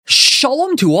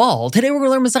Shalom to all. Today we're going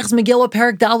to learn Masechtas Megilah,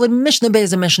 Perek Daled, Mishnah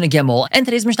Beis, and Mishnah Gimel. And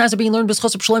today's Mishnahs are being learned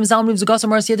b'schos of Shalom Zalman V'Zagas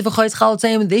Amar Siyat V'Chayis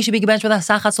Chalatzayim. They should be gebenched with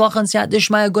Asach Hatzlacha and Siyat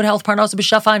Dishmaya, good health, Parnasa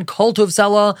B'Shafa, and Kol Tov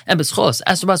Sela. And b'schos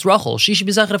Esther Bas Rachel, she should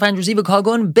be zechah to find Reziva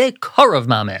Kagon B'Karav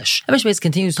Mamish. And Mishnah Beis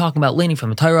continues talking about learning from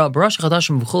the Torah. B'Rosh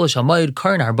Chadashim V'Chulish Hamayid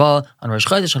Karin Arba. On Rosh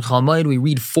Chodesh and Chol Hamayid we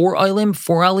read 4 Eilim,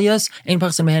 4 Aliyas. Ein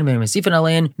Pachsim Mehen Ben Mesifan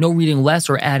Alayin. No reading less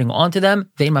or adding on to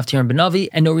them. Vein Maftirin B'Navi,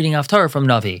 and no reading Haftarah from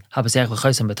Navi. Habasech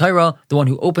L'Chaysim B'Torah, the one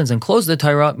who opens and closes the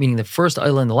Torah, meaning the first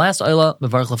Eilah and the last Eilah,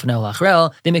 Mevarch L'Fanei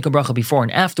L'Achrel, they make a bracha before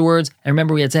and afterwards. And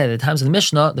remember we had said at the times of the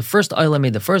Mishnah, the first Eilah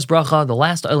made the first bracha, the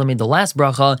last Eilah made the last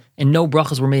bracha, and no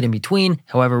brachas were made in between.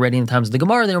 However, already in the times of the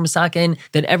Gemara, they were misaken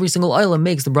that every single Eilah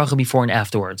makes the bracha before and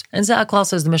afterwards. And Za'aklal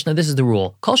says the Mishnah, this is the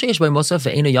rule. Kol she'esh by Musaf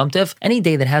ve'eino yomtiv, any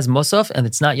day that has Musaf and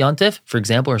it's not Yontif, for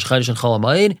example, Rosh Chodesh and Chol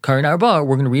Hamayid, Karin Arba,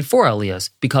 we're going to read 4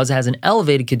 Aliyas, because it has an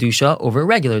elevated Kedusha over a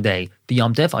regular day. The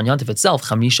Yom Tif, on Yom Tif itself,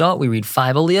 Chamisha, we read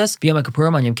 5 Aliyas. B'Yom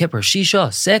HaKippurim, on Yom Kippur,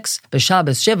 Shisha, 6.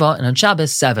 B'Shabbos, Shiva, and on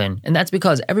Shabbos, 7. And that's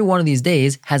because every one of these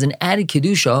days has an added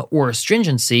Kedusha or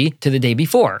astringency to the day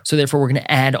before. So therefore, we're going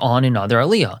to add on another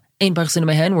Aliyah. Ein Pachsin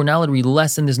Mehen, we're not allowed to read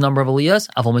less than this number of Aliyas,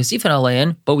 Aval Mesifan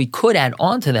Alayin, but we could add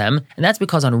on to them, and that's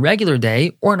because on a regular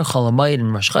day, or in a Chol Hamayid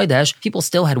and Rosh Chodesh, people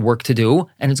still had work to do,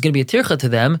 and it's going to be a tircha to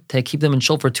them to keep them in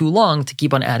shul for too long to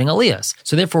keep on adding Aliyas.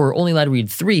 So therefore, we're only allowed to read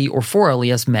 3 or 4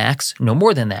 Aliyas max, no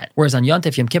more than that. Whereas on Yom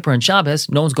Tif, Yom Kippur, and Shabbos,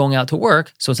 no one's going out to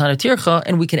work, so it's not a tircha,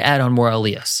 and we can add on more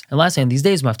Aliyas. And lastly, on these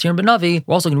days, Maftir and Navi,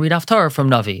 we're also going to read Haftarah from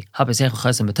Navi. Hapesech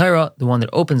L'Chaysim B'Torah, the one that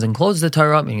opens and closes the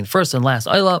Torah, meaning the first and last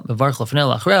Eilah, Mevarch L'Fanei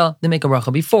L'Achrel, they make a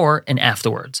bracha before and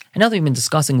afterwards. And now that we've been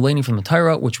discussing learning from the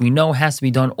Torah, which we know has to be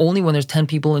done only when there's 10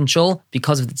 people in shul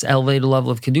because of its elevated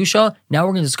level of Kedusha, now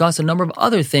we're going to discuss a number of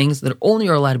other things that only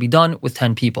are allowed to be done with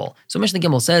 10 people. So Mishnah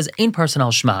Gimel says, Ein Parsal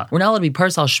al Shema. We're not allowed to be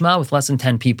Parsal al Shema with less than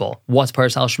 10 people. What's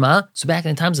Parsal al Shema? So back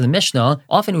in the times of the Mishnah,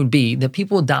 often it would be that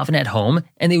people would daven at home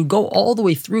and they would go all the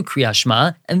way through Kriyas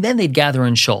Shema and then they'd gather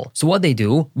in shul. So what they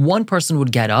do, one person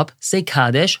would get up, say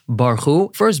Kaddish, Baruch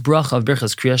Hu, first bracha of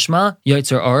Birchas Kriyas Shema,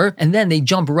 Yotzer Or, and then they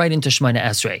jump right into Shemona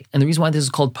Esrei. And the reason why this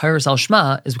is called Paras al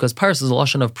Shema is because Paras is a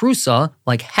lashon of prusa,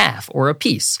 like half or a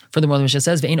piece. Furthermore, the Mishnah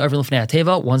says, Ve'ein arvin l'fnei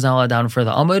hateva, one's not allowed down for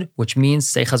the Amud, which means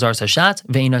say Chazar Sashat,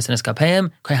 Ve'ein noisen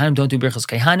eskapeim, Kaihanim don't do Birchas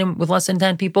Kaihanim with less than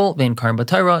 10 people, Ve'ein Karim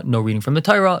B'Torah, no reading from the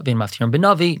Torah, Ve'ein Maftirim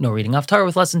B'Navi, no reading of Torah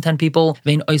with less than 10 people,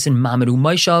 Ve'ein oisen Ma'amadu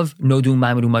Maishav, no doing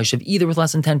Ma'amadu Maishav either with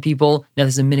less than 10 people. Now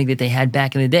this is a minhag that they had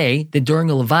back in the day, that during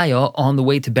a levaya, on the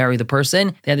way to bury the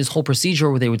person, they had this whole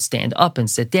procedure where they would stand up and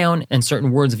sit down, and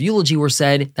certain words of eulogy were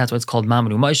said. That's why it's called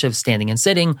Mamadu Maishav, standing and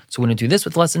sitting. So we don't do this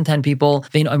with less than 10 people.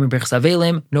 Vein Omer Birchas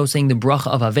Avelim, no saying the bracha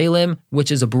of Avelim,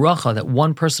 which is a bracha that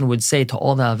one person would say to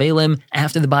all the Avelim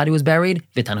after the body was buried.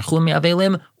 V'tanachum mi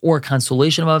Avelim, or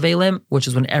consolation of Avelim, which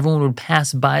is when everyone would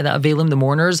pass by the Avelim, the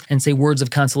mourners, and say words of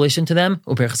consolation to them.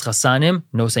 Uberchas Chasanim,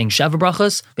 no saying Shava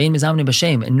brachas. Vein Mizamnim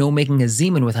B'Shem, and no making a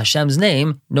zimun with Hashem's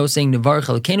name. No saying Nevarch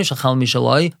Elokeinu Shachal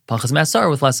Mishaloi, Pachas Masar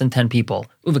with less than 10 people.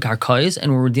 Uvikar Kais,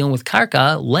 and when we're dealing with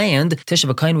Karka, land,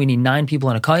 Tishav Kain, we need 9 people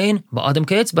on a Kain, Ba'adam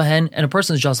Kayetz Bahen, and a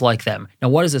person's just like them. Now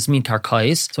what does this mean,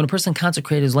 Karkais? So when a person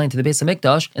consecrated his land to the Beis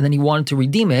HaMikdash, and then he wanted to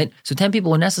redeem it, so 10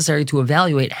 people were necessary to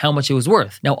evaluate how much it was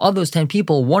worth. Now of those 10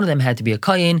 people, one of them had to be a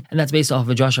Kain, and that's based off of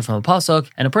a Joshua from a Pasuk,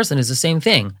 and a person is the same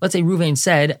thing. Let's say Ruvain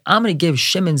said, I'm going to give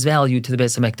Shimon's value to the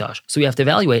Beis HaMikdash. So we have to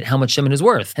evaluate how much Shimon is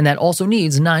worth, and that also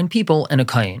needs 9 people and a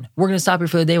Kain. We're going to stop here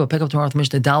for the day. We'll pick up tomorrow with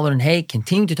Mishnah Daled and Hey,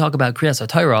 continue to talk about Kriyas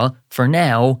HaTorah. For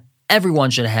now, everyone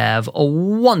should have a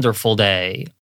wonderful day.